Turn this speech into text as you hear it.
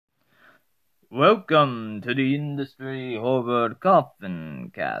Welcome to the Industry Horror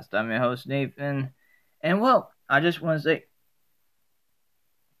Coffin Cast. I'm your host, Nathan. And well, I just want to say,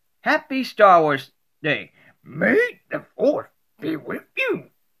 Happy Star Wars Day. May the Force be with you.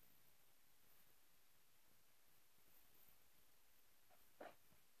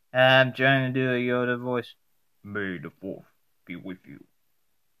 I'm trying to do a Yoda voice. May the Force be with you.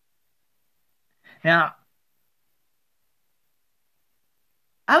 Now,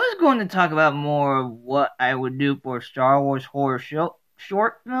 I was going to talk about more of what I would do for a Star Wars horror short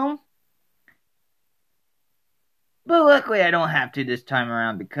film. But luckily I don't have to this time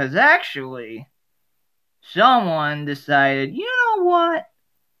around because actually someone decided, you know what?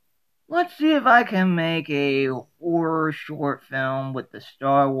 Let's see if I can make a horror short film with the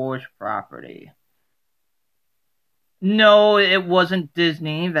Star Wars property. No, it wasn't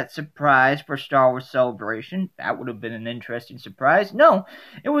Disney that surprised for Star Wars Celebration. That would have been an interesting surprise. No,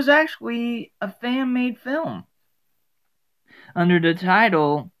 it was actually a fan-made film under the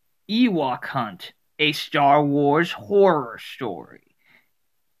title Ewok Hunt, a Star Wars horror story.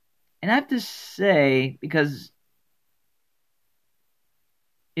 And I have to say, because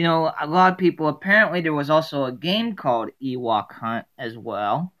a lot of people, apparently there was also a game called Ewok Hunt as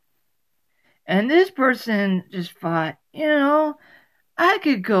well. And this person just thought, I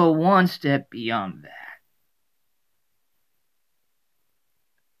could go one step beyond that.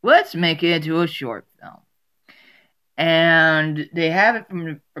 Let's make it into a short film. And they have it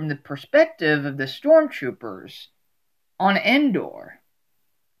from the perspective of the stormtroopers on Endor.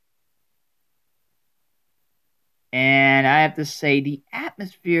 And I have to say, the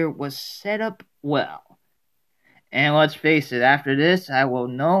atmosphere was set up well. And let's face it, after this, I will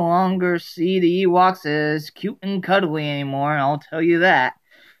no longer see the Ewoks as cute and cuddly anymore, I'll tell you that.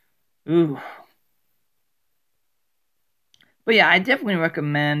 Ooh. But yeah, I definitely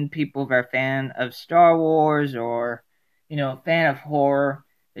recommend people that are a fan of Star Wars or, fan of horror,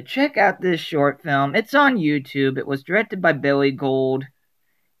 to check out this short film. It's on YouTube. It was directed by Billy Gold.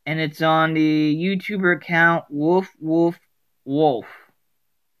 And it's on the YouTuber account Wolf Wolf Wolf.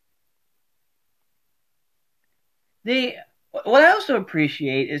 What I also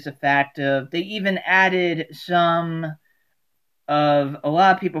appreciate is the fact of they even added some of, a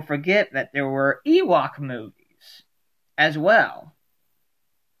lot of people forget that there were Ewok movies as well.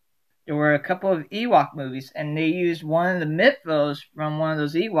 There were a couple of Ewok movies, and they used one of the mythos from one of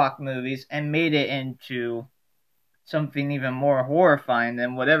those Ewok movies and made it into something even more horrifying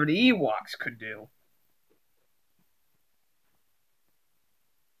than whatever the Ewoks could do.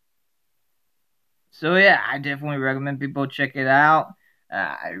 So yeah, I definitely recommend people check it out.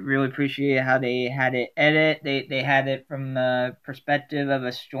 I really appreciate how they had it edit. They had it from the perspective of a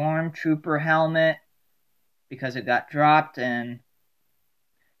stormtrooper helmet because it got dropped, and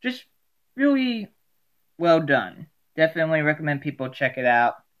just really well done. Definitely recommend people check it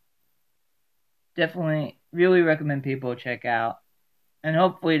out. Definitely really recommend people check out. And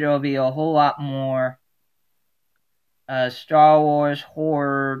hopefully there will be a whole lot more Star Wars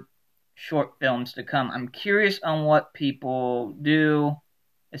horror short films to come. I'm curious on what people do,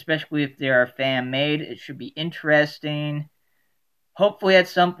 especially if they're fan-made. It should be interesting. Hopefully at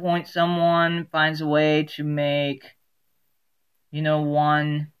some point someone finds a way to make,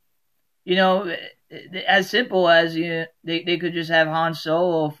 one, as simple as they could just have Han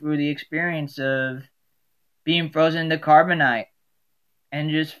Solo through the experience of being frozen to carbonite and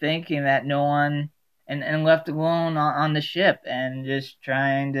just thinking that no one, and left alone on the ship and just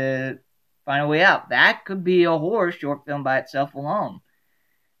trying to find a way out. That could be a horror short film by itself alone.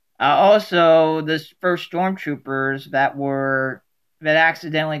 Also, the first stormtroopers that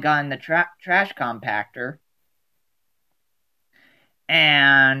accidentally got in the trash compactor,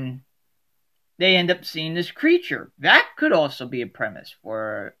 and they end up seeing this creature. That could also be a premise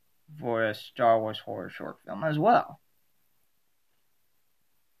for a Star Wars horror short film as well.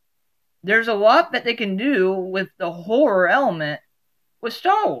 There's a lot that they can do with the horror element with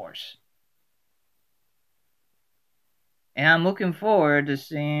Star Wars. And I'm looking forward to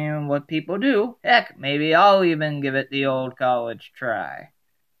seeing what people do. Heck, maybe I'll even give it the old college try.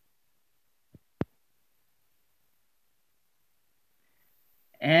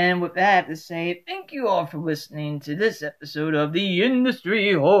 And with that, I have to say thank you all for listening to this episode of the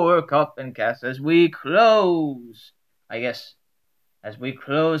Industry Horror Coffin Cast as we close, as we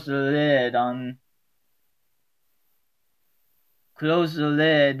close the lid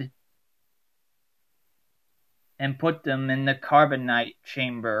and put them in the carbonite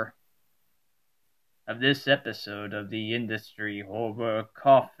chamber of this episode of the Industry Horror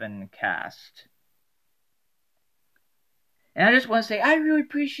Coffin Cast. And I just want to say, I really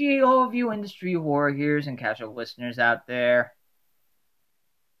appreciate all of you industry horror hearers and casual listeners out there.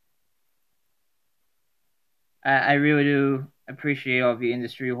 I really do appreciate all of you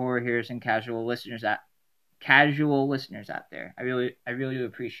industry horror hearers and casual listeners out there. I really do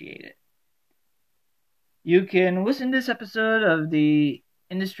appreciate it. You can listen to this episode of the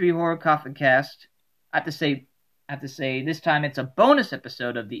Industry Horror Coffin Cast. I have to say this time it's a bonus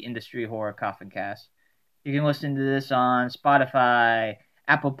episode of the Industry Horror Coffin Cast. You can listen to this on Spotify,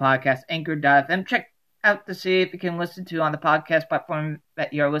 Apple Podcasts, Anchor.fm. Check out to see if you can listen to on the podcast platform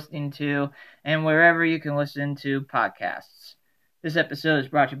that you are listening to, and wherever you can listen to podcasts. This episode is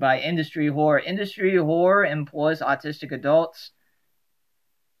brought to you by Industry Horror. Industry Horror employs autistic adults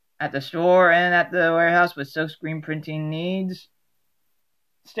at the store and at the warehouse with silkscreen printing needs,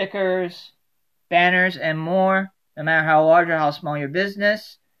 stickers, banners, and more. No matter how large or how small your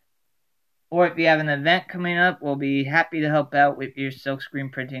business, or if you have an event coming up, we'll be happy to help out with your silkscreen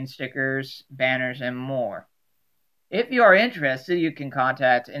printing, stickers, banners, and more. If you are interested, you can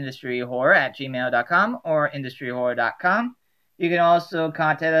contact industryhorror@gmail.com or industryhorror.com. You can also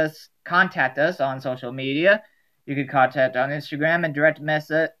contact us on social media. You can contact on Instagram and direct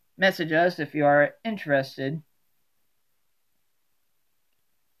message us if you are interested.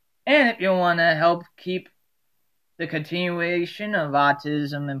 And if you want to help keep the continuation of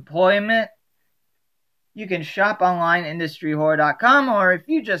autism employment, you can shop online at industryhorror.com, or if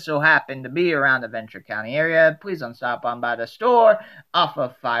you just so happen to be around the Ventura County area, please don't stop on by the store off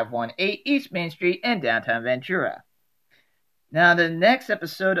of 518 East Main Street in downtown Ventura. Now, the next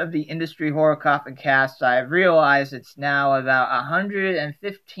episode of the Industry Horror Coffin Cast, I've realized it's now about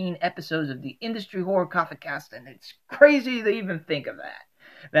 115 episodes of the Industry Horror Coffin Cast, and it's crazy to even think of that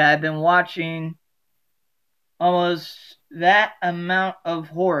I've been watching almost that amount of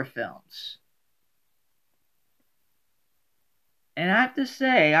horror films. And I have to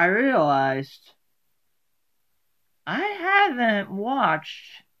say, I realized I haven't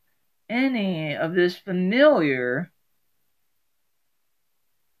watched any of this familiar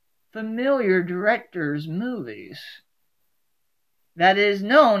director's movies that is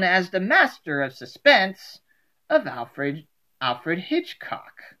known as the master of suspense of Alfred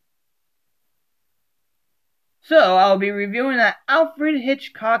Hitchcock. So I'll be reviewing that Alfred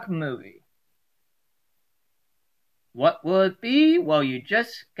Hitchcock movie. What will it be? Well, you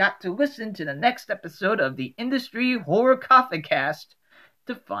just got to listen to the next episode of the Industry Horror Coffin Cast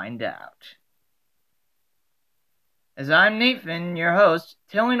to find out. As I'm Nathan, your host,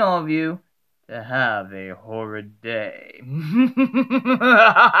 telling all of you to have a horrid day.